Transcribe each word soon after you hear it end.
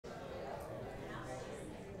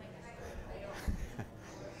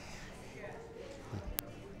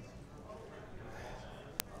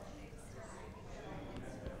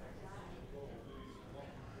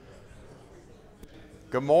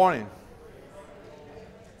Good morning.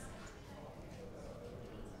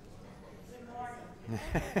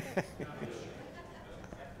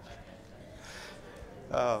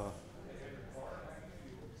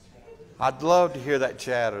 I'd love to hear that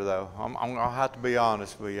chatter, though. I'm going to have to be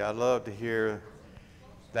honest with you. I'd love to hear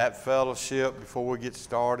that fellowship before we get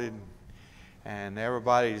started, and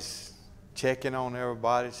everybody's checking on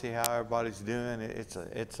everybody, see how everybody's doing.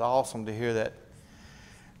 It's awesome to hear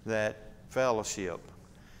that fellowship.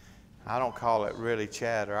 I don't call it really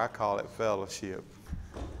chatter. I call it fellowship,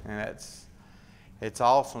 and it's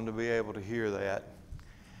awesome to be able to hear that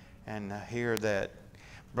and hear that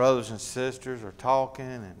brothers and sisters are talking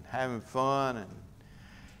and having fun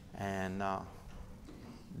and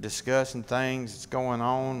discussing things that's going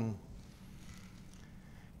on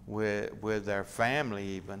with their family,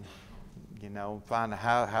 even, you know, finding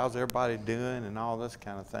how's everybody doing and all this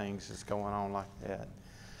kind of things that's going on like that.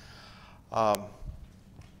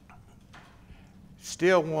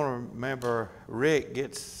 Still want to remember Richard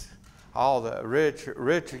gets all the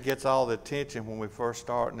attention when we first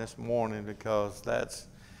start this morning, because that's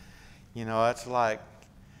like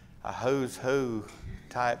a who's who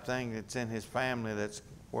type thing that's in his family, that's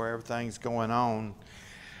where everything's going on.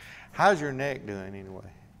 How's your neck doing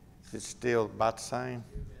anyway? Is it still about the same?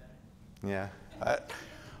 Yeah.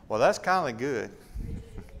 Well, that's kind of good.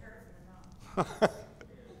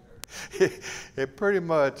 It pretty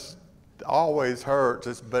much always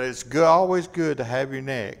hurts, but it's good, always good to have your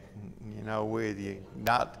neck, you know, with you,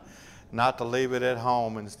 not to leave it at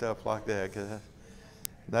home and stuff like that, because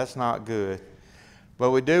that's not good.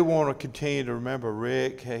 But we do want to continue to remember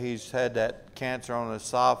Rick. He's had that cancer on the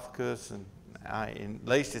esophagus, and at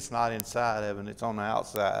least it's not inside of it, it's on the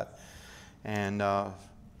outside. And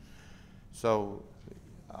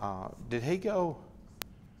did he go?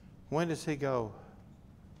 When does he go?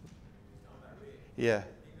 Yeah.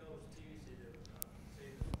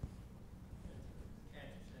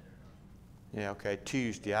 Yeah, okay,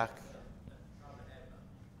 Tuesday.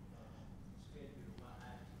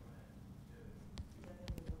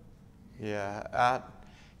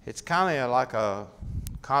 It's kind of like a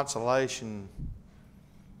consolation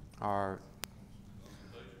or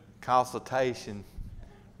consultation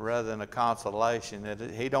rather than a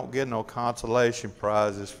consolation. He don't get no consolation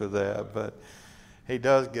prizes for that, but he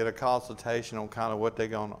does get a consultation on kind of what they're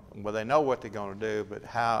going to, well, they know what they're going to do, but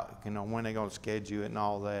how, you know, when they're going to schedule it and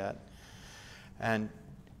all that. And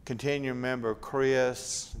continue to remember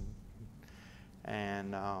Chris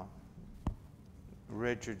and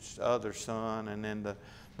Richard's other son, and then the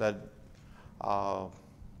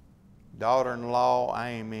daughter-in-law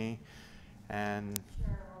Amy, and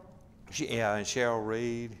Cheryl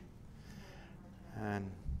Reed. And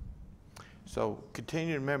so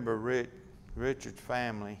continue to remember Richard's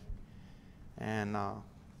family, and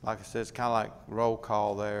like I said, it's kind of like roll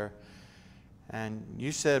call there. And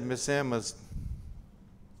you said Miss Emma's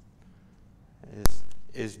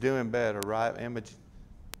is doing better, right, Emma?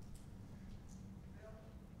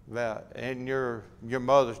 And your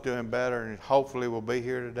mother's doing better, and hopefully will be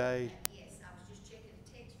here today. Yes, I was just checking a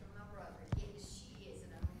text from my brother. Yes, she is,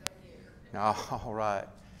 and I'm gonna go get her. All right.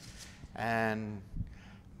 And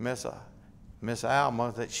Miss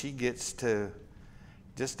Alma, that she gets to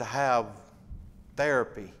just to have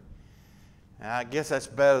therapy. And I guess that's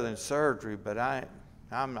better than surgery, but I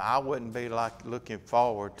wouldn't be like looking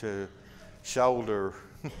forward to shoulder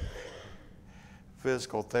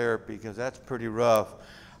physical therapy, because that's pretty rough.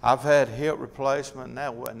 I've had hip replacement, and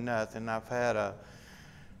that wasn't nothing. I've had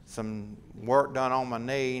some work done on my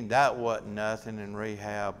knee, and that wasn't nothing in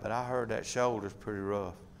rehab, but I heard that shoulder's pretty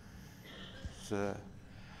rough. So,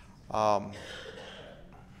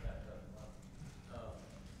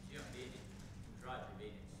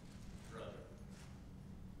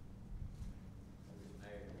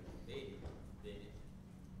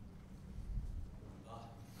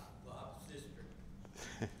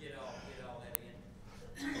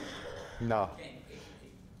 no. He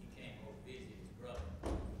came over to visit his brother who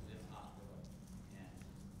was in the hospital and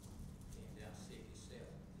came down sick himself.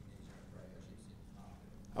 He needs our prayers. He's in the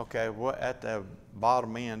hospital. Okay, what at the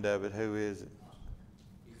bottom end of it, who is it?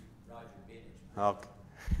 He's Roger Bennett's Okay.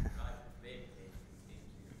 Roger Bennett.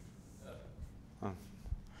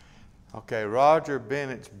 Okay, Roger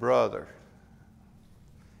Bennett's brother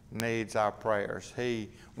needs our prayers.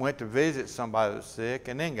 He went to visit somebody that was sick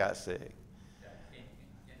and then got sick.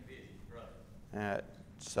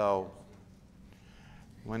 So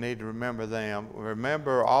we need to remember them.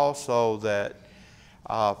 Remember also that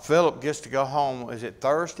Philip gets to go home. Is it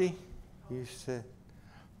Thursday? You said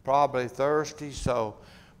probably Thursday. So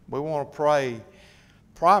we want to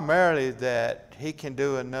primarily that he can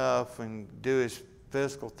do enough and do his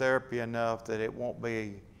physical therapy enough that it won't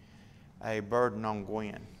be a burden on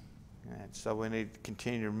Gwen. And so we need to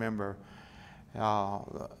continue to remember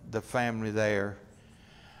the family there.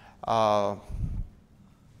 Let's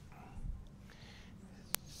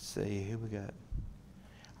see, who we got?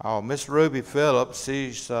 Oh, Miss Ruby Phillips,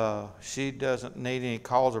 she doesn't need any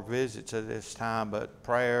calls or visits at this time, but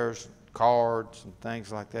prayers, cards, and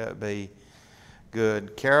things like that would be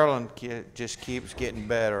good. Carolyn just keeps getting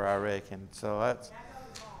better, I reckon. So that's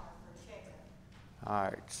all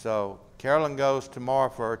right. So Carolyn goes tomorrow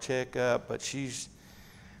for her checkup, but she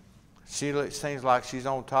seems like she's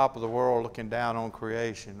on top of the world, looking down on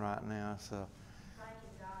creation right now. So.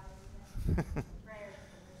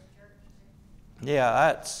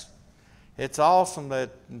 Yeah, it's awesome that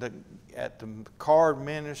at the card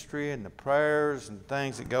ministry and the prayers and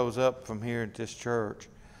things that goes up from here at this church.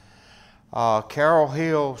 Carol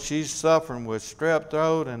Hill, she's suffering with strep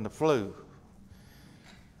throat and the flu.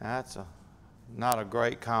 That's not a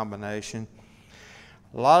great combination.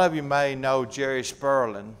 A lot of you may know Jerry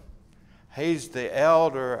Sperling. He's the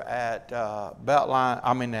elder at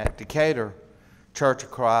at Decatur Church of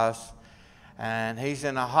Christ. And he's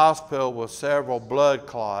in a hospital with several blood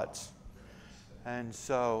clots. And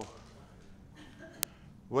so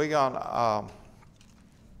we're going to, I'm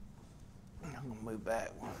going to move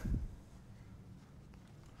back one.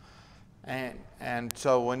 And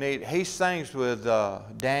so we need, he sings with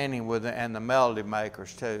Danny and the Melody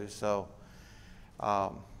Makers too. So,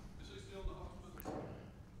 Is he still in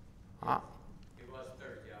the hospital? It was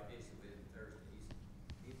Thursday. I visited with him Thursday.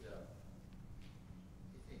 He's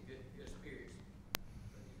in good spirits,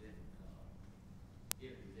 but he's in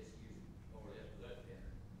giving this use over this blood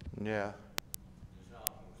thinner. yeah. Dissolve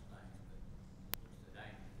those things, but the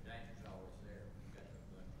danger's always there. You've got the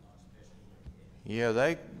blood clot, especially when you get it.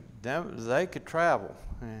 Yeah, they could travel,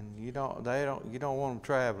 and you don't want them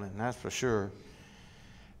traveling. That's for sure.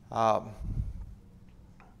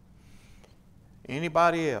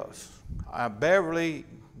 Anybody else? Beverly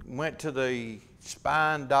went to the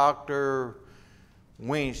spine doctor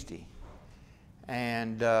Wednesday,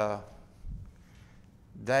 and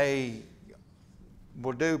they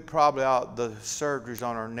will do probably all the surgeries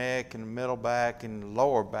on her neck and middle back and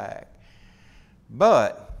lower back.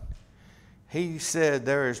 But he said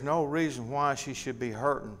there is no reason why she should be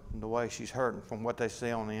hurting the way she's hurting from what they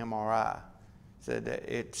see on the MRI. Said that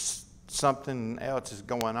it's something else is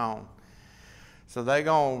going on. So they're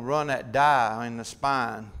going to run that dye in the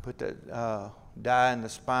spine, put that dye in the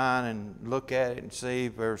spine and look at it and see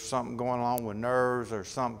if there's something going on with nerves or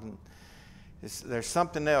something. There's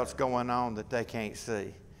something else going on that they can't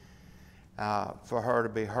see for her to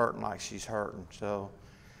be hurting like she's hurting. So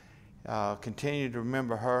continue to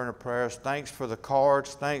remember her in her prayers. Thanks for the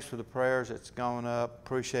cards. Thanks for the prayers that's going up.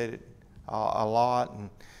 Appreciate it a lot. And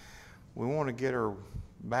we want to get her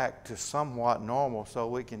back to somewhat normal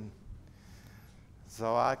so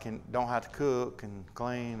I don't have to cook and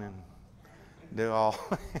clean and do all.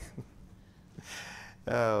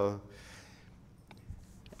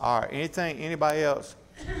 All right, anybody else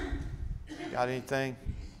got anything?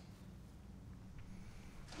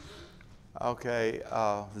 Okay,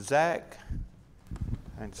 Zach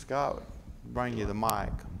and Scott bring you the mic.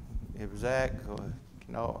 If Zach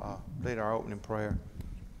lead our opening prayer.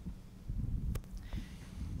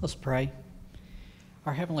 Let's pray.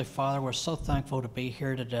 Our Heavenly Father, we're so thankful to be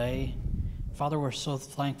here today. Father, we're so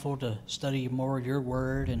thankful to study more of your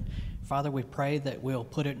word. And Father, we pray that we'll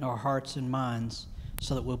put it in our hearts and minds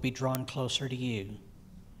so that we'll be drawn closer to you.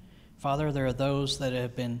 Father, there are those that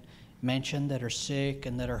have been mentioned that are sick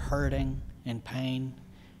and that are hurting and pain.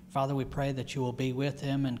 Father, we pray that you will be with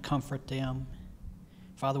them and comfort them.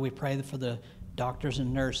 Father, we pray for the doctors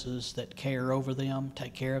and nurses that care over them,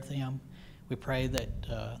 take care of them. We pray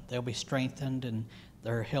that they'll be strengthened and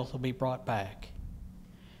their health will be brought back.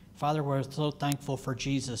 Father, we're so thankful for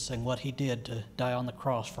Jesus and what he did to die on the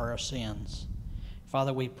cross for our sins.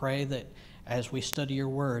 Father, we pray that as we study your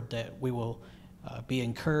word that we will be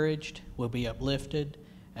encouraged, we'll be uplifted,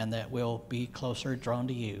 and that we'll be closer drawn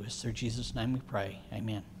to you. It's through Jesus' name we pray.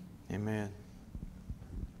 Amen. Amen.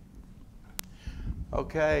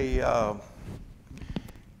 Okay,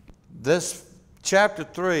 this chapter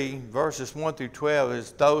 3, verses 1 through 12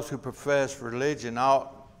 is those who profess religion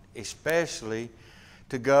ought especially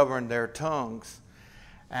to govern their tongues.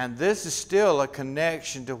 And this is still a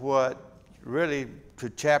connection to to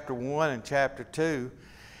chapter 1 and chapter 2,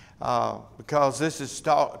 because this is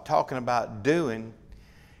talking about doing.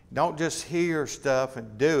 Don't just hear stuff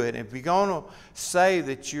and do it. If you're going to say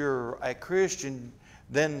that you're a Christian,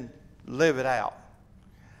 then live it out.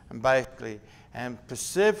 And basically, and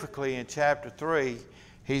specifically in chapter 3,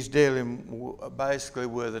 he's dealing basically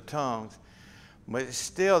with the tongues. But it's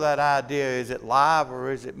still that idea, is it live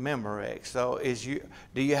or is it Memorex? So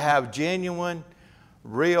do you have genuine,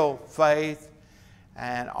 real faith,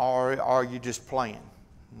 or are you just playing,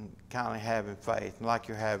 kind of having faith, like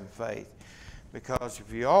you're having faith? Because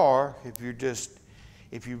if you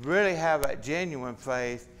really have that genuine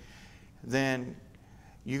faith, then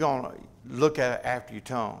you're going to look at it after your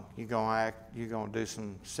tongue. You're going to do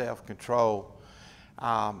some self-control.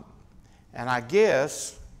 And I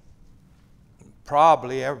guess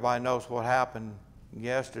probably everybody knows what happened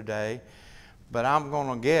yesterday, but I'm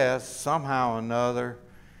going to guess somehow or another,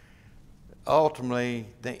 ultimately,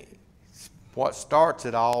 what starts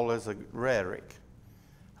it all is a rhetoric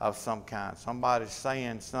of some kind. Somebody's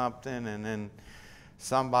saying something, and then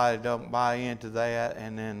somebody don't buy into that,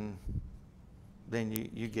 and then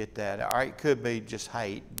you get that. Or it could be just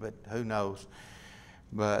hate, but who knows.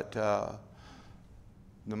 But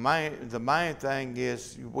the main thing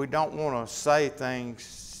is we don't want to say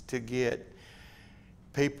things to get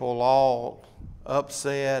people all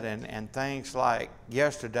upset, and things like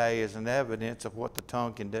yesterday is an evidence of what the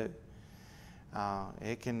tongue can do.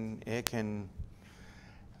 It can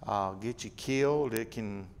get you killed. It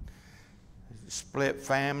can split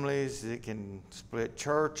families. It can split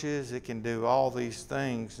churches. It can do all these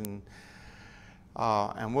things, and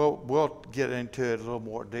we'll get into it a little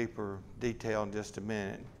more deeper detail in just a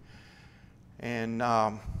minute. And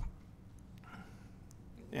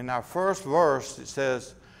in our first verse, it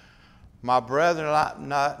says, "My brethren,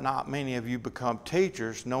 not many of you become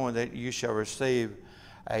teachers, knowing that you shall receive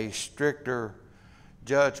a stricter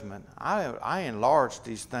judgment." I enlarged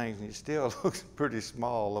these things, and it still looks pretty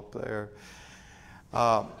small up there.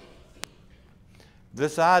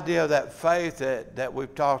 This idea of that faith that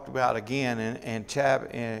we've talked about again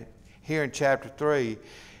here in chapter 3,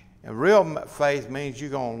 and real faith means you're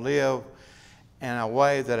going to live in a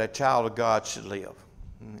way that a child of God should live,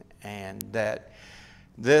 and that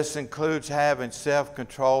this includes having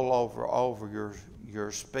self-control over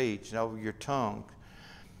your speech and over your tongue.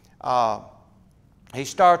 He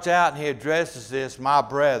starts out and he addresses this, "my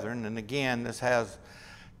brethren," and again, this has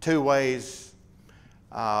two ways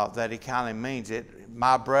that he kind of means it.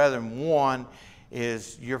 My brethren, one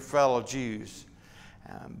is your fellow Jews,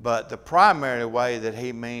 but the primary way that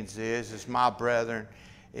he means this is my brethren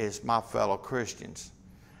is my fellow Christians.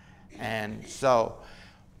 And so,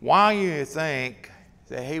 why do you think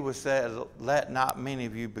that he was said, "Let not many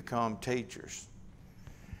of you become teachers"?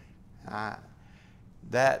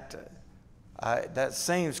 That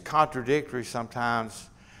seems contradictory sometimes,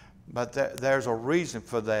 but there's a reason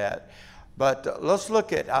for that. But let's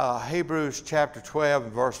look at Hebrews chapter 12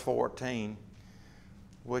 and verse 14,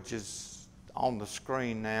 which is on the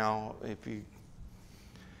screen now.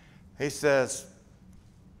 He says,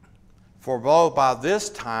 "For both by this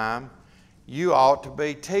time you ought to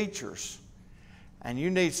be teachers, and you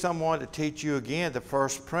need someone to teach you again the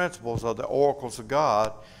first principles of the oracles of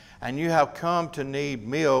God, and you have come to need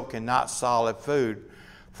milk and not solid food.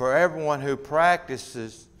 For everyone who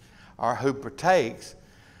practices or who partakes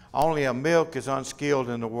only of milk is unskilled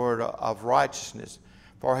in the word of righteousness,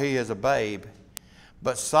 for he is a babe.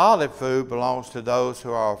 But solid food belongs to those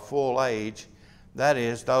who are of full age, that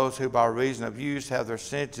is, those who by reason of use have their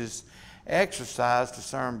senses exercised to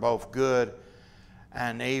discern both good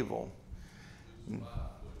and evil."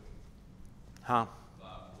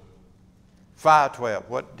 5:12.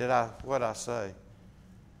 What did I say?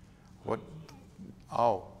 What?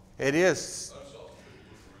 Oh, it is.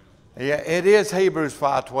 Yeah, it is Hebrews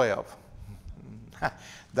 5:12.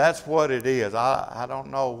 That's what it is. I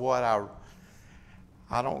don't know what I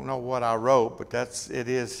wrote, but it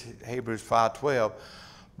is Hebrews 5:12.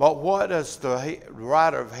 But what does the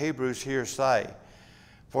writer of Hebrews here say?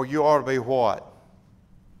 For you ought to be what?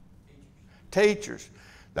 Teachers.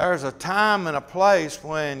 There's a time and a place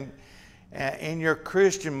when in your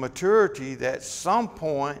Christian maturity that at some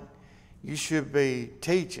point you should be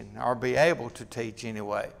teaching, or be able to teach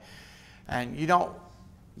anyway. And you don't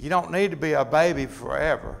need to be a baby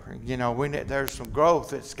forever. There's some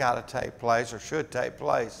growth that's got to take place, or should take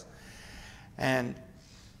place. And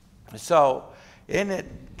so, isn't it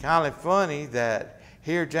kind of funny that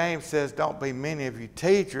here James says, "Don't be many of you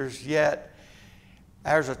teachers," yet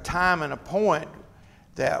there's a time and a point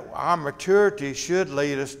that our maturity should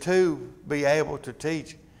lead us to be able to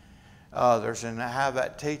teach others and have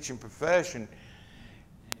that teaching profession.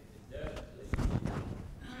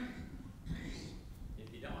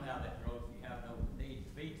 If you don't have that growth, you have no need to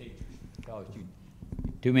be teachers, because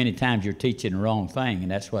too many times you're teaching the wrong thing,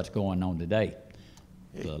 and that's what's going on today.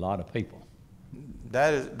 to a lot of people.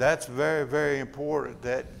 That's very, very important.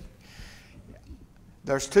 That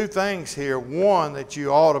there's two things here. One, that you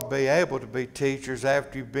ought to be able to be teachers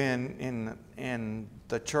after you've been in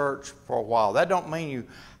the church for a while. That don't mean you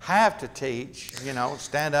have to teach,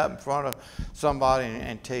 stand up in front of somebody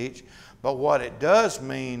and teach. But what it does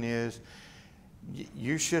mean is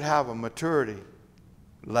you should have a maturity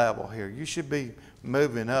level here. You should be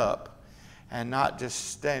moving up and not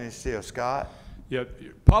just standing still. Scott? Yeah,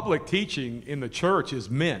 public teaching in the church is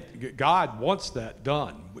meant. God wants that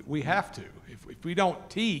done. We have to. If we don't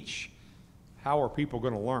teach, how are people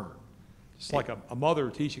going to learn? It's like a mother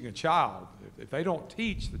teaching a child. If they don't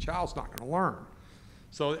teach, the child's not going to learn.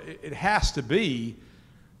 So it has to be,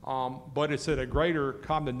 but it's at a greater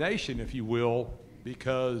condemnation, if you will,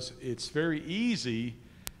 because it's very easy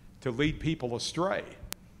to lead people astray.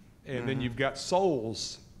 And then you've got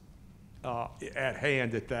souls at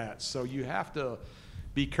hand at that. So you have to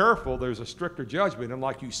be careful. There's a stricter judgment. And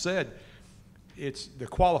like you said, it's the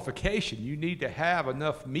qualification. You need to have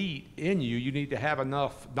enough meat in you. You need to have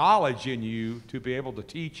enough knowledge in you to be able to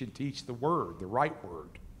teach and teach the word, the right word.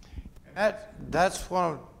 That's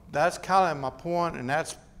kind of my point, and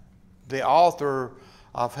that's the author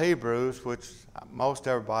of Hebrews, which most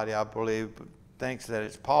everybody, I believe, thinks that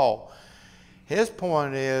it's Paul. His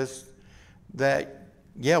point is that,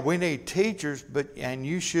 yeah, we need teachers, and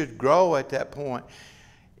you should grow at that point.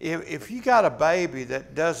 If you got a baby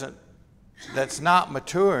that's not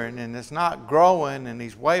maturing and it's not growing and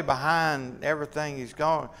he's way behind everything he's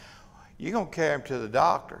going, you're going to carry him to the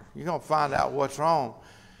doctor. You're going to find out what's wrong.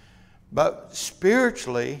 But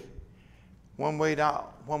spiritually, when we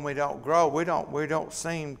don't grow, we don't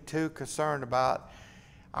seem too concerned about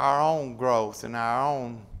our own growth and our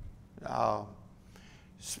own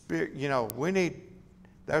spirit.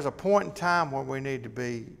 There's a point in time where we need to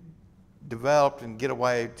be developed and get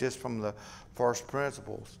away just from the first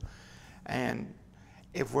principles. And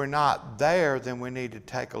if we're not there, then we need to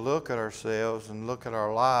take a look at ourselves and look at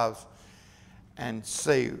our lives and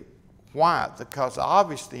see why. Because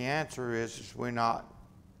obviously the answer is we're not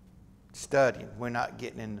studying. We're not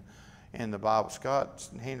getting in the Bible. Scott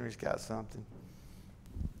Henry's got something.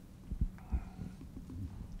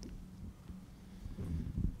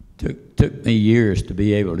 Took me years to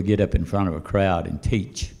be able to get up in front of a crowd and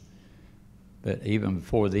teach. But even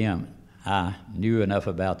before them, I knew enough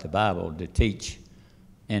about the Bible to teach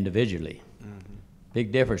individually. Mm-hmm.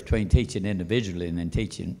 Big difference between teaching individually and then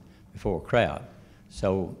teaching before a crowd.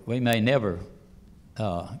 So we may never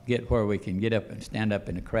get where we can get up and stand up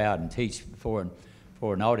in a crowd and teach before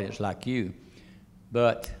an audience like you,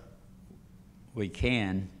 but we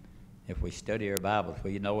can if we study our Bibles.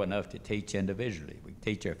 We know enough to teach individually. We can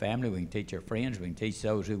teach our family, we can teach our friends, we can teach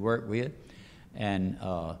those who work with, and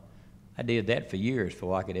I did that for years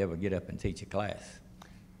before I could ever get up and teach a class.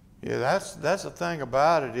 Yeah, that's the thing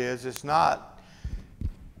about it is it's not,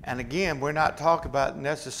 and again, we're not talking about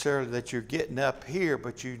necessarily that you're getting up here,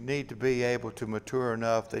 but you need to be able to mature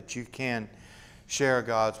enough that you can share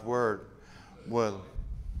God's word with them.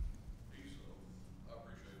 I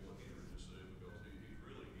appreciate what Henry just said because he's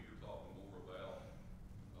really here talking more about,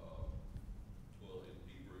 in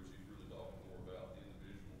Hebrews, he's really talking more about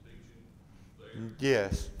individual teaching there.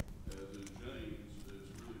 Yes.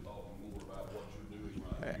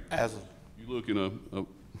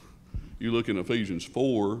 You look in Ephesians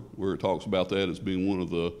 4 where it talks about that as being one of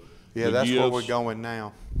the that's gifts. where we're going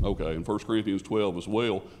now. Okay, and 1 Corinthians 12 as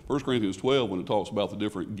well. 1 Corinthians 12, when it talks about the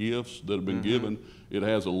different gifts that have been given, it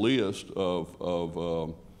has a list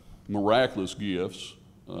of miraculous gifts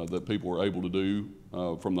that people are able to do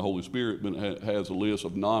from the Holy Spirit, but it has a list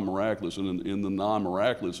of non-miraculous, and in the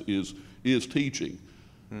non-miraculous is teaching.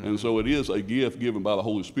 And so it is a gift given by the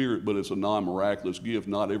Holy Spirit, but it's a non-miraculous gift.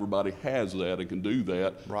 Not everybody has that and can do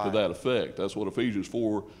that to that effect. That's what Ephesians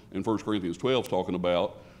 4 and 1 Corinthians 12 is talking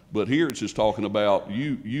about. But here it's just talking about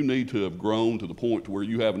you need to have grown to the point to where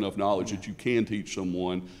you have enough knowledge that you can teach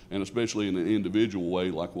someone, and especially in an individual way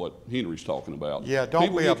like what Henry's talking about. Yeah, don't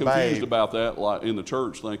People be a get confused babe about that, like in the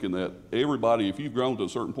church, thinking that everybody, if you've grown to a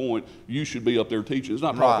certain point, you should be up there teaching. It's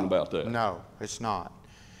not talking about that. No, it's not.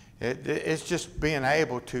 It's just being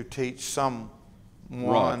able to teach someone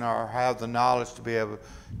or have the knowledge to be able to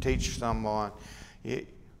teach someone.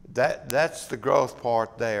 That's the growth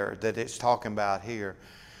part there that it's talking about here.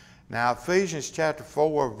 Now, Ephesians chapter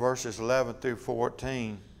 4, verses 11 through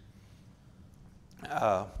 14.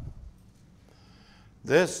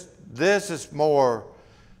 This is more,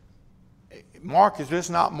 Mark, is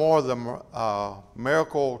this not more the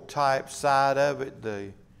miracle type side of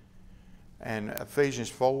it? And Ephesians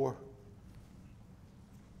 4.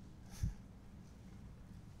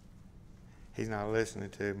 He's not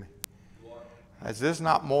listening to me. Is this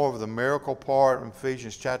not more of the miracle part in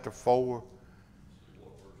Ephesians chapter 4?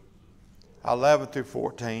 11 through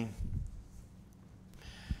 14.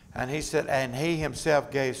 And he said, and he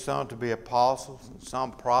himself gave some to be apostles, and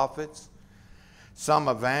some prophets, some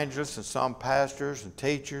evangelists, and some pastors and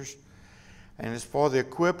teachers. And it's for the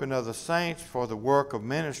equipping of the saints, for the work of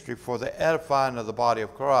ministry, for the edifying of the body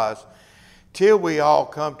of Christ, till we all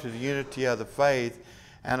come to the unity of the faith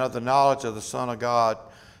and of the knowledge of the Son of God,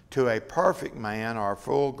 to a perfect man, or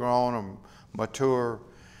full grown or mature,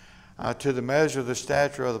 to the measure of the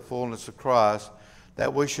stature of the fullness of Christ,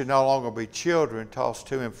 that we should no longer be children, tossed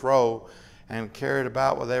to and fro, and carried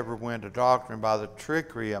about with every wind of doctrine by the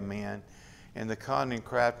trickery of men, and the cunning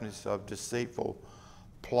craftiness of deceitful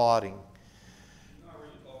plotting. He's not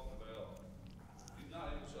really talking about, he's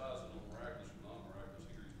not emphasizing on miraculous and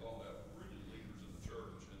non-miraculous here. He's talking about really leaders in the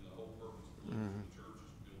church, and the whole purpose of the leaders in the church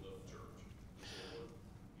is to build up the church. So,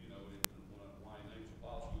 you know, when he names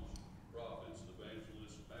apostles, prophets,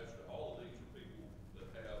 evangelists, pastors, all of these are people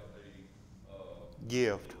that have a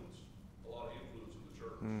Gift. a lot of influence in the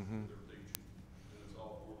church with their teaching, and it's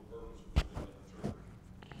all for the purpose of building up the church.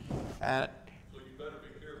 And So you better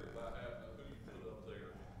be careful about who you put up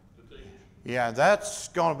there to teach. yeah, that's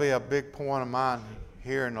going to be a big point of mine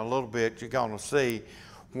here in a little bit. You're going to see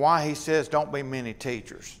why he says don't be many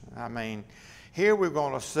teachers. I mean, here we're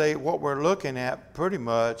going to see what we're looking at pretty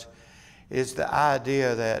much is the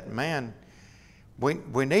idea that, man,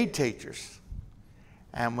 we need teachers.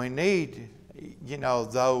 And we need, you know,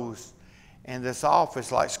 those in this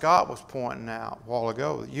office, like Scott was pointing out a while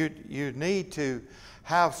ago. You need to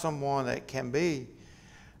have someone that can be,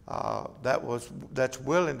 that's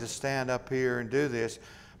willing to stand up here and do this,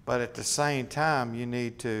 but at the same time, you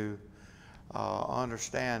need to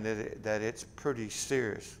understand that it's pretty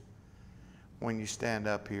serious when you stand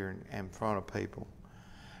up here in front of people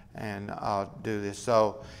and do this.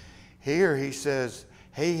 So here he says,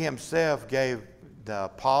 he himself gave the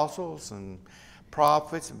apostles and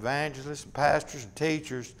prophets, evangelists, pastors, and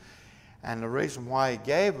teachers, and the reason why he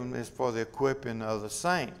gave them is for the equipping of the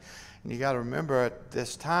saints. And you got to remember at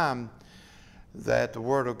this time that the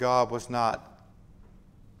Word of God was not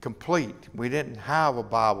complete. We didn't have a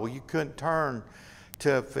Bible. You couldn't turn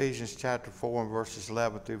to Ephesians chapter 4 and verses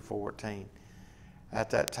 11 through 14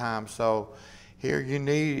 at that time. So here you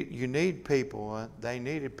need people. They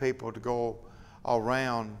needed people to go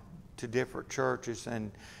around to different churches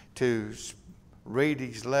and to read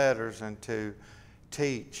these letters and to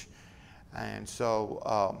teach. And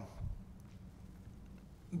so,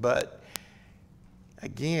 but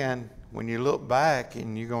again, when you look back,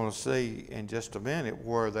 and you're going to see in just a minute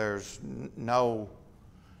where there's no,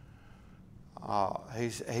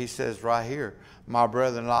 he says right here, my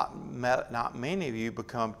brethren, not many of you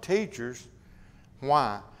become teachers.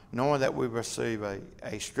 Why? Knowing that we receive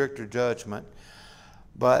a stricter judgment.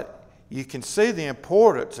 But you can see the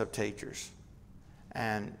importance of teachers.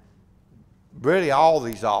 And really all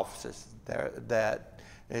these offices that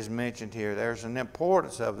is mentioned here, there's an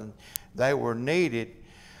importance of them. They were needed.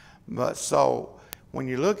 But so when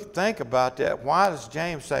you think about that, why does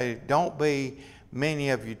James say, don't be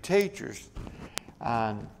many of you teachers?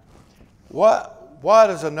 And what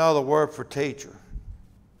is another word for teacher?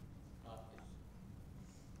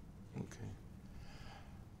 Okay.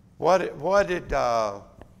 What did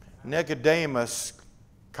Nicodemus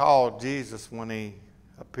call Jesus when he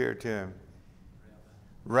appeared to him?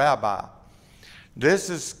 Rabbi. This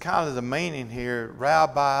is kind of the meaning here.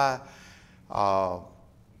 Rabbi,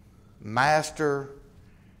 master,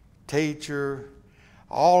 teacher,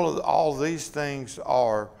 all these things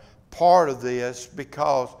are part of this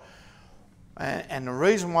because, and the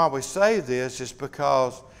reason why we say this is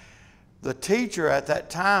because the teacher at that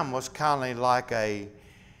time was kind of like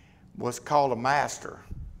was called a master,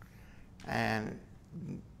 and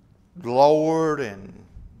Lord and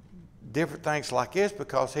different things like this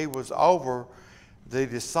because he was over the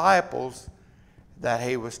disciples that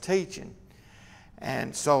he was teaching.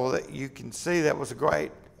 And so that you can see that was a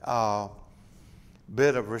great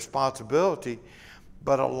bit of responsibility.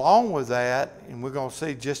 But along with that, and we're going to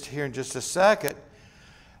see just here in just a second,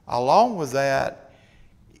 along with that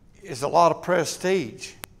is a lot of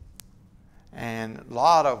prestige and a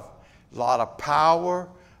lot of power,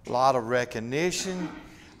 a lot of recognition,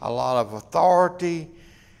 a lot of authority.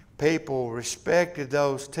 People respected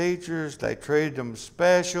those teachers. They treated them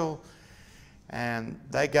special. And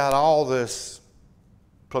they got all this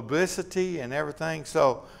publicity and everything.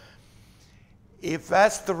 So if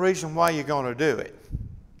that's the reason why you're going to do it,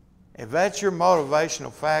 if that's your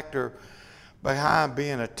motivational factor behind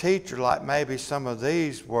being a teacher, like maybe some of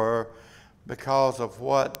these were, because of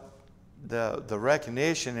what the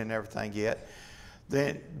recognition and everything get,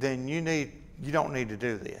 then you don't need to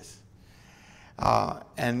do this.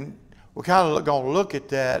 And we're kind of going to look at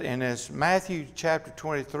that, and it's Matthew chapter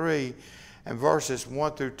 23 and verses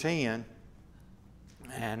 1 through 10.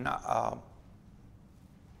 And well,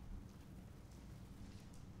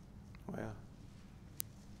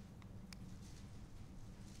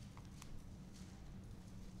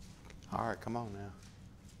 all right, come on now.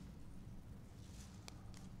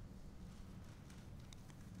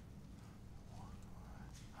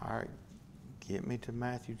 All right, get me to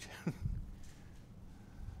Matthew.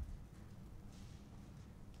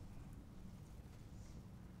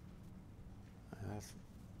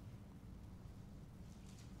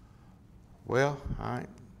 Well,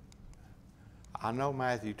 I know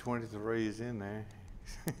Matthew 23 is in there.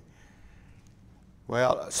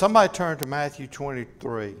 Well, somebody turn to Matthew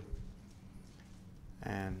 23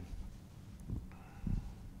 and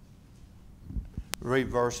read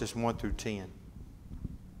verses 1 through 10.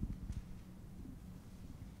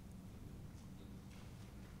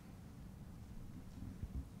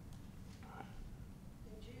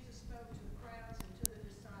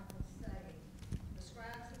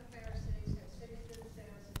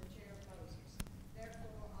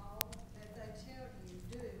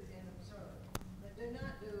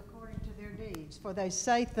 For they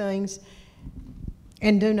say things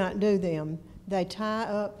and do not do them. They tie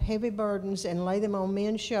up heavy burdens and lay them on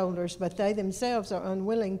men's shoulders, but they themselves are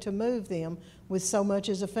unwilling to move them with so much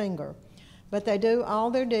as a finger. But they do all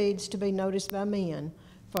their deeds to be noticed by men,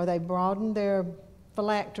 for they broaden their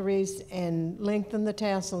phylacteries and lengthen the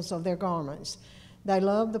tassels of their garments. They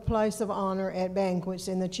love the place of honor at banquets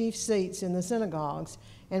and the chief seats in the synagogues,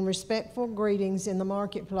 and respectful greetings in the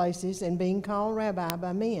marketplaces, and being called rabbi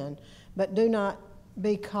by men. But do not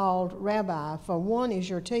be called rabbi, for one is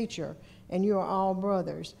your teacher, and you are all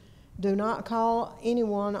brothers. Do not call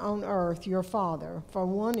anyone on earth your father, for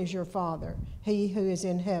one is your Father, he who is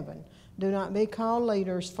in heaven. Do not be called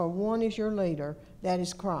leaders, for one is your leader, that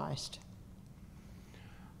is Christ.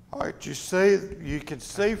 All right, you can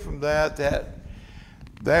see from that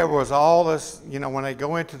there was all this, when they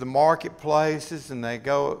go into the marketplaces and they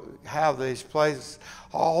go have these places,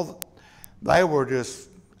 they were just,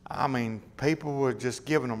 people were just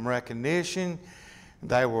giving them recognition.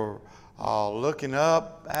 They were looking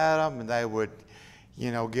up at them, and they would,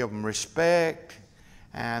 give them respect.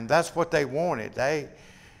 And that's what they wanted.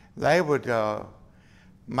 They would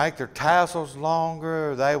make their tassels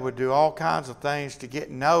longer. They would do all kinds of things to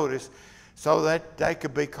get noticed so that they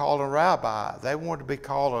could be called a rabbi. They wanted to be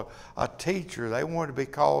called a teacher. They wanted to be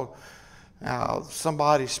called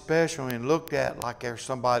somebody special and looked at like they're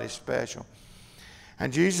somebody special.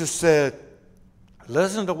 And Jesus said,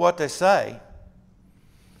 listen to what they say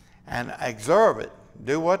and observe it.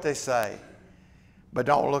 Do what they say, but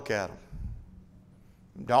don't look at them.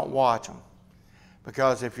 Don't watch them.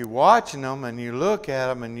 Because if you're watching them and you look at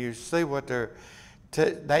them and you see what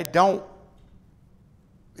they don't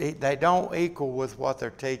equal with what they're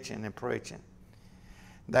teaching and preaching.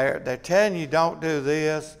 They're telling you don't do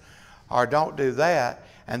this or don't do that,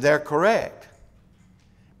 and they're correct,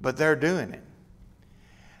 but they're doing it.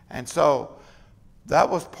 And so that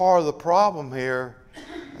was part of the problem here,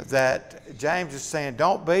 that James is saying,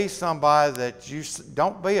 don't be somebody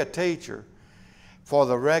don't be a teacher for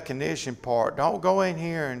the recognition part. Don't go in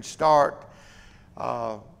here and start,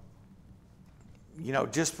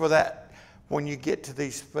 just for that. When you get to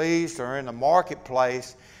these feasts or in the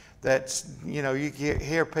marketplace, you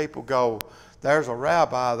hear people go, there's a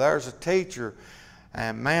rabbi, there's a teacher,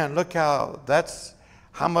 and man, look that's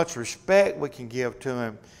how much respect we can give to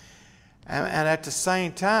him. And at the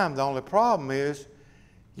same time, the only problem is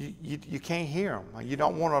you can't hear them. You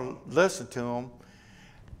don't want to listen to them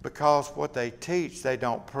because what they teach, they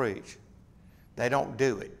don't preach. They don't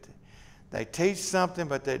do it. They teach something,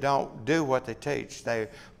 but they don't do what they teach. They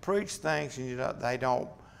preach things, and they don't,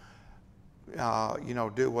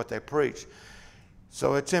 do what they preach.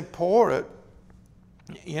 So it's important,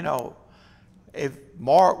 if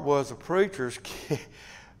Mark was a preacher's kid,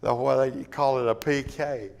 what they call it a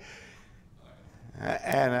PK,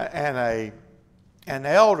 and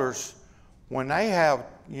elders, when they have,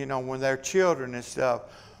 when they're children and stuff,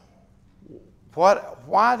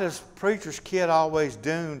 why does preacher's kid always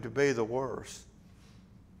doomed to be the worst?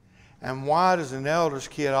 And why does an elder's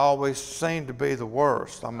kid always seem to be the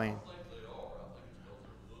worst? I mean,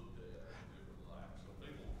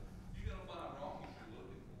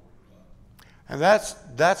 and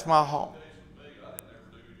that's my home.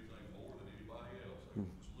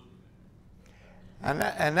 And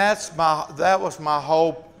that was my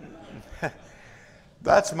whole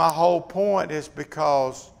That's my whole point, is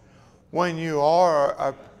because when you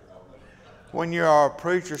are a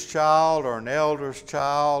preacher's child or an elder's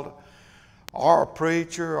child or a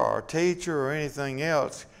preacher or a teacher or anything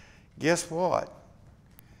else, guess what?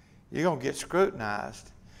 You're going to get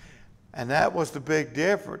scrutinized. And that was the big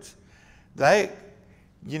difference. They,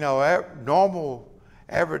 normal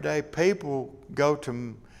everyday people go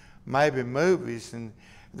to maybe movies, and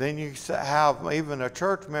then you have even a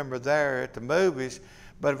church member there at the movies,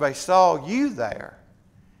 but if they saw you there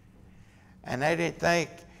and they didn't think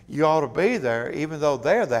you ought to be there, even though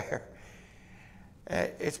they're there,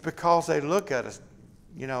 it's because they look at us,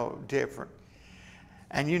 different.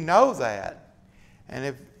 And you know that.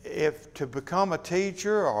 And if to become a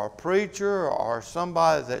teacher or a preacher or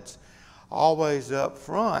somebody that's always up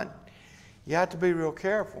front, you have to be real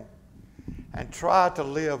careful and try to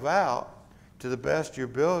live out to the best of your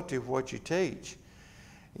ability of what you teach.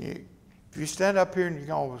 If you stand up here and you're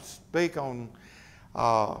going to speak on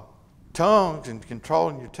tongues and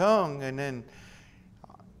controlling your tongue, and then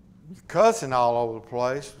cussing all over the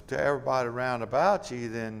place to everybody around about you,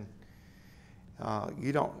 then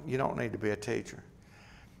you don't need to be a teacher.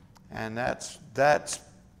 And that's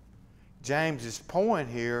James's point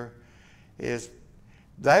here, is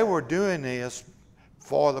they were doing this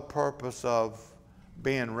for the purpose of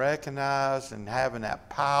being recognized and having that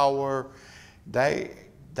power. They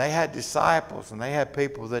had disciples, and they had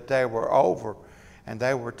people that they were over, and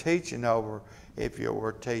they were teaching over if you were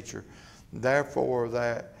a teacher. Therefore,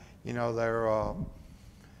 they're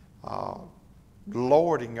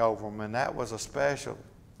lording over them, and that was a special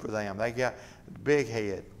for them. They got big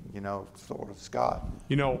head, sort of, Scott.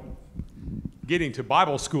 Getting to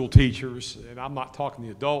Bible school teachers, and I'm not talking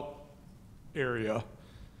the adult area,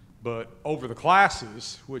 but over the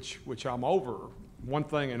classes, which I'm over, one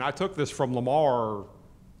thing, and I took this from Lamar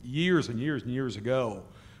years and years and years ago,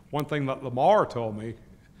 one thing that Lamar told me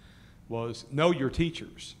was, know your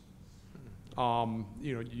teachers.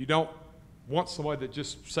 You don't want somebody that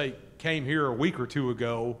just, say, came here a week or two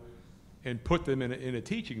ago and put them in a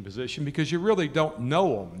teaching position, because you really don't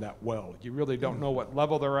know them that well. You really don't know what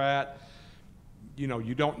level they're at.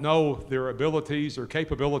 You don't know their abilities or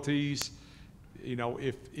capabilities.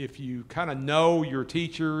 If you kind of know your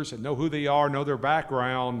teachers and know who they are, know their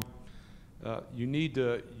background, you need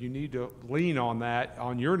to lean on that,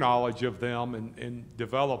 on your knowledge of them, and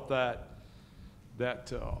develop that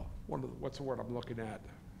what's the word I'm looking at?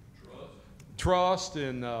 Trust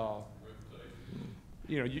and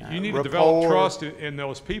you need to develop trust in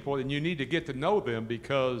those people, and you need to get to know them,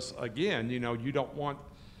 because again, you don't want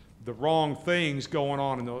the wrong things going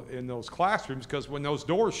on in those classrooms, because when those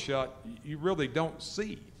doors shut, you really don't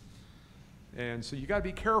see. And so you got to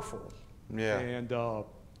be careful. Yeah. And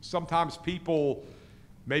sometimes people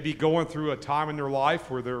may be going through a time in their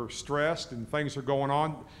life where they're stressed and things are going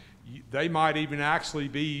on. They might even actually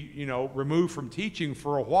be, removed from teaching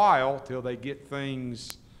for a while till they get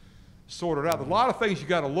things sorted out. There's a lot of things you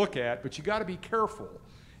got to look at, but you got to be careful.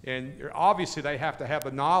 And obviously they have to have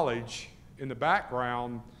the knowledge in the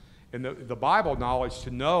background and the Bible knowledge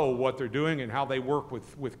to know what they're doing and how they work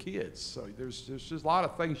with kids. So there's just a lot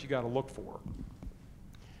of things you got to look for.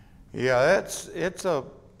 Yeah,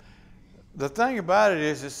 the thing about it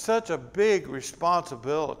is, it's such a big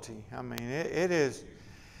responsibility. I mean, it is,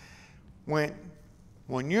 when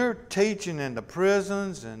you're teaching in the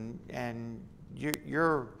prisons and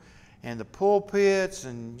you're in the pulpits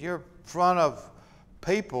and you're in front of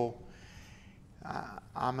people,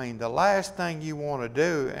 I mean, the last thing you want to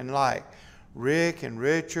do, and like Rick and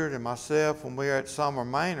Richard and myself, when we're at Summer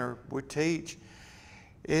Manor, we teach,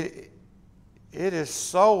 it is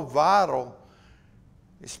so vital,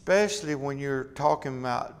 especially when you're talking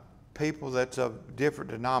about people that's of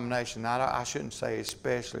different denomination. I shouldn't say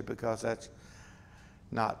especially, because that's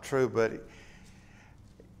not true, but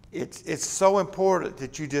it's so important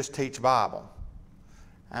that you just teach Bible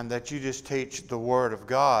and that you just teach the Word of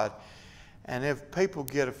God. And if people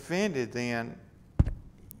get offended, then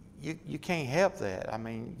you can't help that. I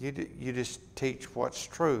mean, you just teach what's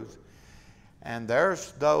truth. And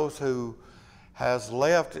there's those who has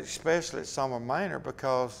left, especially at Summer Manor,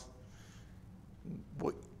 because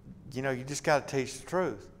you just got to teach the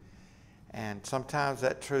truth. And sometimes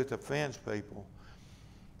that truth offends people.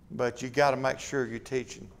 But you got to make sure you're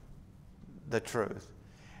teaching the truth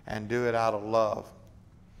and do it out of love.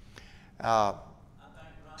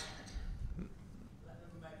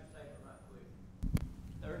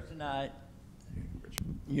 Thursday night,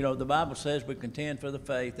 the Bible says we contend for the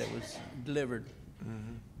faith that was delivered,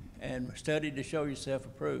 and study to show yourself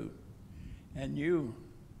approved. And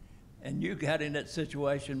And you got in that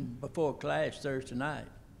situation before class Thursday night.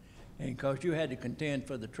 And because you had to contend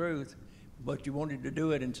for the truth, but you wanted to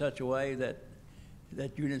do it in such a way that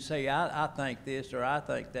you didn't say, I think this or I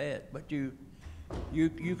think that, but you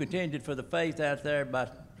contended for the faith out there by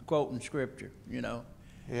quoting scripture, you know.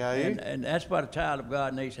 Yeah, and that's what a child of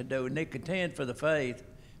God needs to do. And they contend for the faith,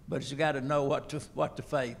 but he's got to know what the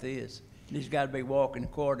faith is. And he's got to be walking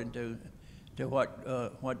according to what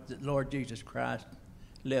the Lord Jesus Christ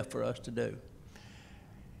left for us to do.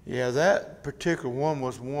 Yeah, that particular one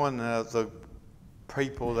was one of the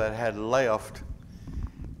people that had left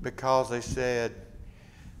because they said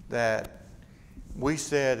that we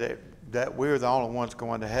said that we were the only ones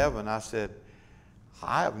going to heaven. I said,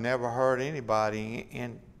 I have never heard anybody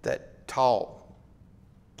that taught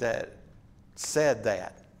that said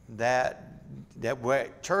that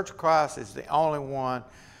Church of Christ is the only one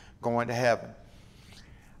going to heaven.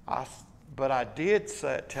 But I did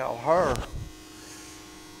tell her,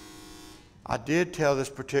 I did tell this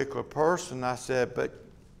particular person, I said, but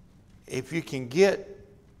if you can get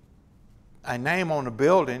a name on a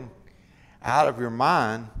building out of your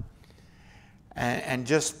mind and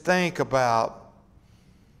just think about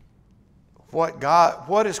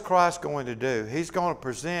what is Christ going to do? He's going to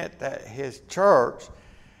present his church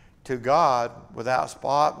to God without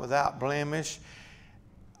spot, without blemish.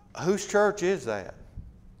 Whose church is that?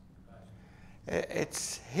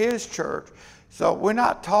 It's his church. So we're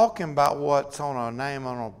not talking about what's on a name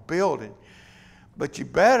on a building, but you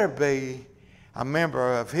better be a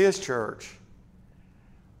member of his church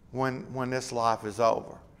when this life is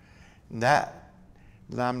over.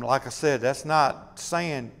 And like I said, that's not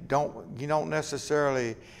saying you don't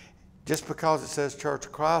necessarily, just because it says Church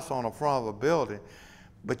of Christ on the front of a building,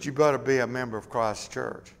 but you better be a member of Christ's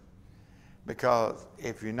church. Because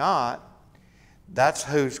if you're not, that's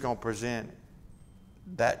who's going to present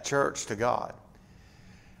that church to God.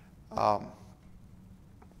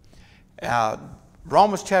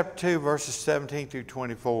 Romans chapter 2, verses 17 through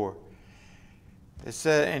 24. It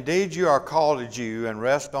said, indeed you are called a Jew, and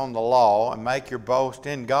rest on the law, and make your boast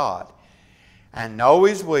in God, and know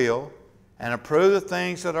his will, and approve the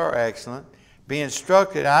things that are excellent, be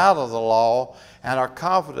instructed out of the law, and are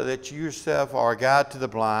confident that you yourself are a guide to the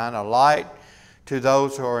blind, a light to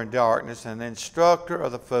those who are in darkness, an instructor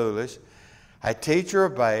of the foolish, a teacher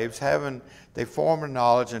of babes, having the former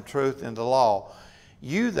knowledge and truth in the law.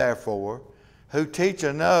 You therefore, who teach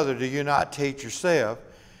another, do you not teach yourself?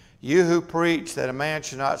 You who preach that a man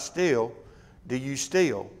should not steal, do you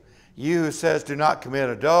steal? You who says do not commit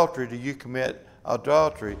adultery, do you commit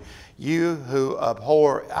adultery? You who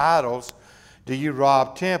abhor idols, do you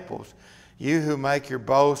rob temples? You who make your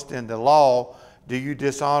boast in the law, do you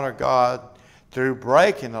dishonor God through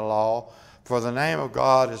breaking the law? For the name of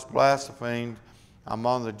God is blasphemed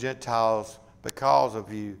among the Gentiles because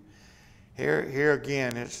of you. Here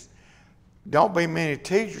again, it's don't be many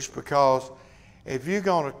teachers, because if you're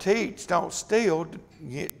going to teach, don't steal,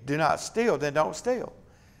 do not steal, then don't steal.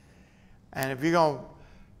 And if you're going to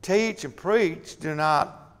teach and preach, do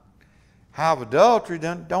not have adultery,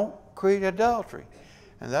 then don't create adultery.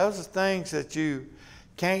 And those are things that you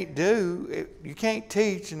can't do. You can't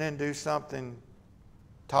teach and then do something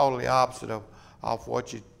totally opposite of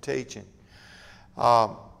what you're teaching.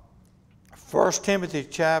 1 Timothy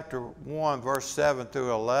chapter 1, verse 7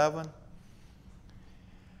 through 11.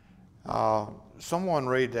 Someone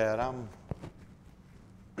read that. I'm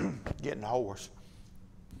getting hoarse.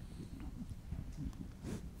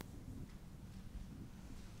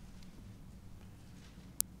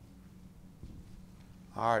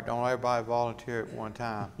 All right, don't everybody volunteer at one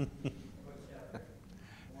time.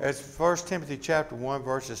 It's 1 Timothy chapter 1,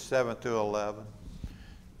 verses 7 through 11.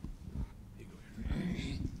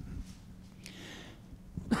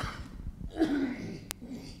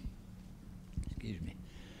 Excuse me.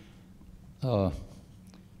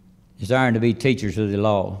 Desiring to be teachers of the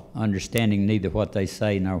law, understanding neither what they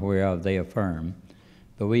say nor whereof they affirm.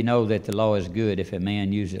 But we know that the law is good if a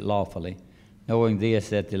man use it lawfully, knowing this,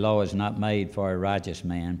 that the law is not made for a righteous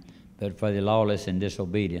man, but for the lawless and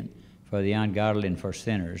disobedient, for the ungodly and for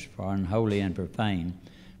sinners, for unholy and profane,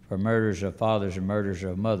 for murderers of fathers and murderers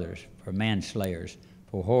of mothers, for manslayers,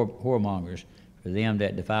 for whoremongers, for them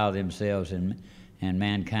that defile themselves and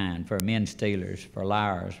mankind, for men stealers, for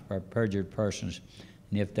liars, for perjured persons,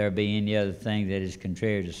 and if there be any other thing that is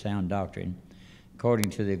contrary to sound doctrine, according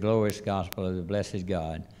to the glorious gospel of the blessed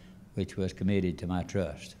God, which was committed to my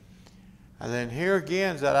trust. And then here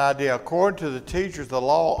again is that idea, according to the teachers of the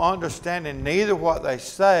law, understanding neither what they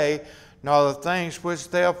say nor the things which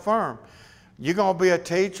they affirm. You're going to be a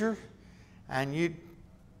teacher, and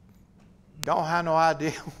don't have no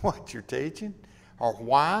idea what you're teaching or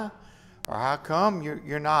why or how come you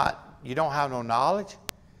don't have no knowledge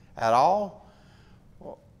at all,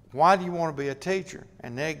 why do you want to be a teacher?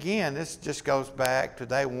 And then again, this just goes back to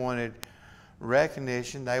they wanted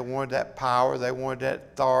recognition, they wanted that power, they wanted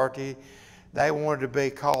that authority, they wanted to be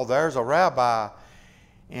called. There's a rabbi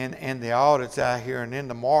in the audience out here and in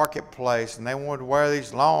the marketplace, and they wanted to wear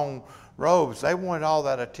these long robes. They wanted all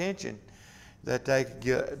that attention that they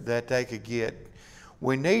could get.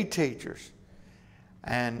 We need teachers,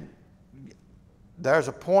 and there's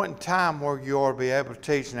a point in time where you ought to be able to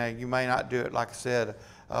teach. Now, you may not do it, like I said,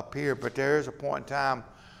 up here, but there is a point in time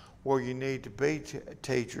where you need to be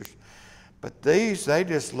teachers. But these, they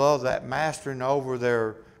just love that mastering over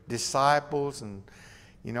their disciples and,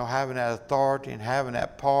 you know, having that authority and having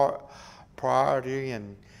that priority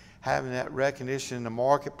and having that recognition in the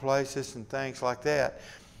marketplaces and things like that.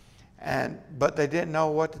 But they didn't know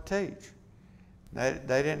what to teach. They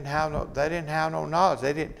didn't have no knowledge.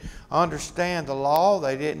 They didn't understand the law.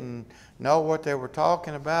 They didn't know what they were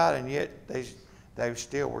talking about, and yet they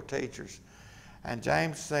still were teachers. And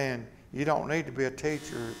James is saying, you don't need to be a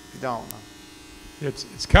teacher if you don't know.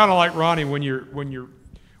 It's kind of like, Ronnie, when you're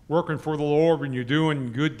working for the Lord, when you're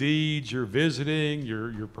doing good deeds, you're visiting,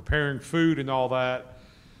 you're preparing food and all that.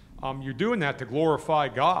 You're doing that to glorify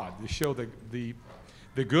God, to show the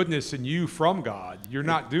goodness in you from God. You're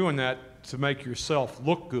not doing that to make yourself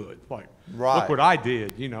look good, like, right, look what I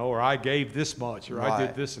did, you know, or I gave this much, or right, I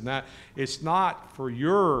did this and that. It's not for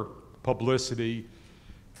your publicity.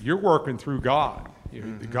 You're working through God. You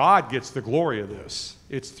know, God gets the glory of this.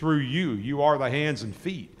 It's through you. You are the hands and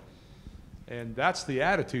feet. And that's the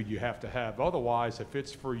attitude you have to have. Otherwise, if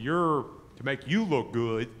it's to make you look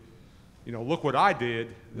good, you know, look what I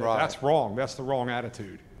did, right, that's wrong. That's the wrong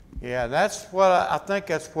attitude. Yeah, that's what I think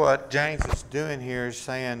that's what James is doing here, is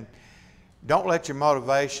saying, don't let your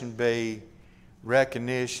motivation be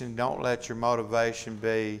recognition. Don't let your motivation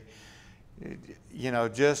be, you know,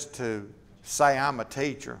 just to say I'm a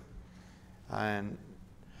teacher. And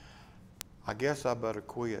I guess I better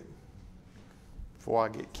quit before I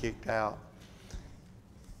get kicked out.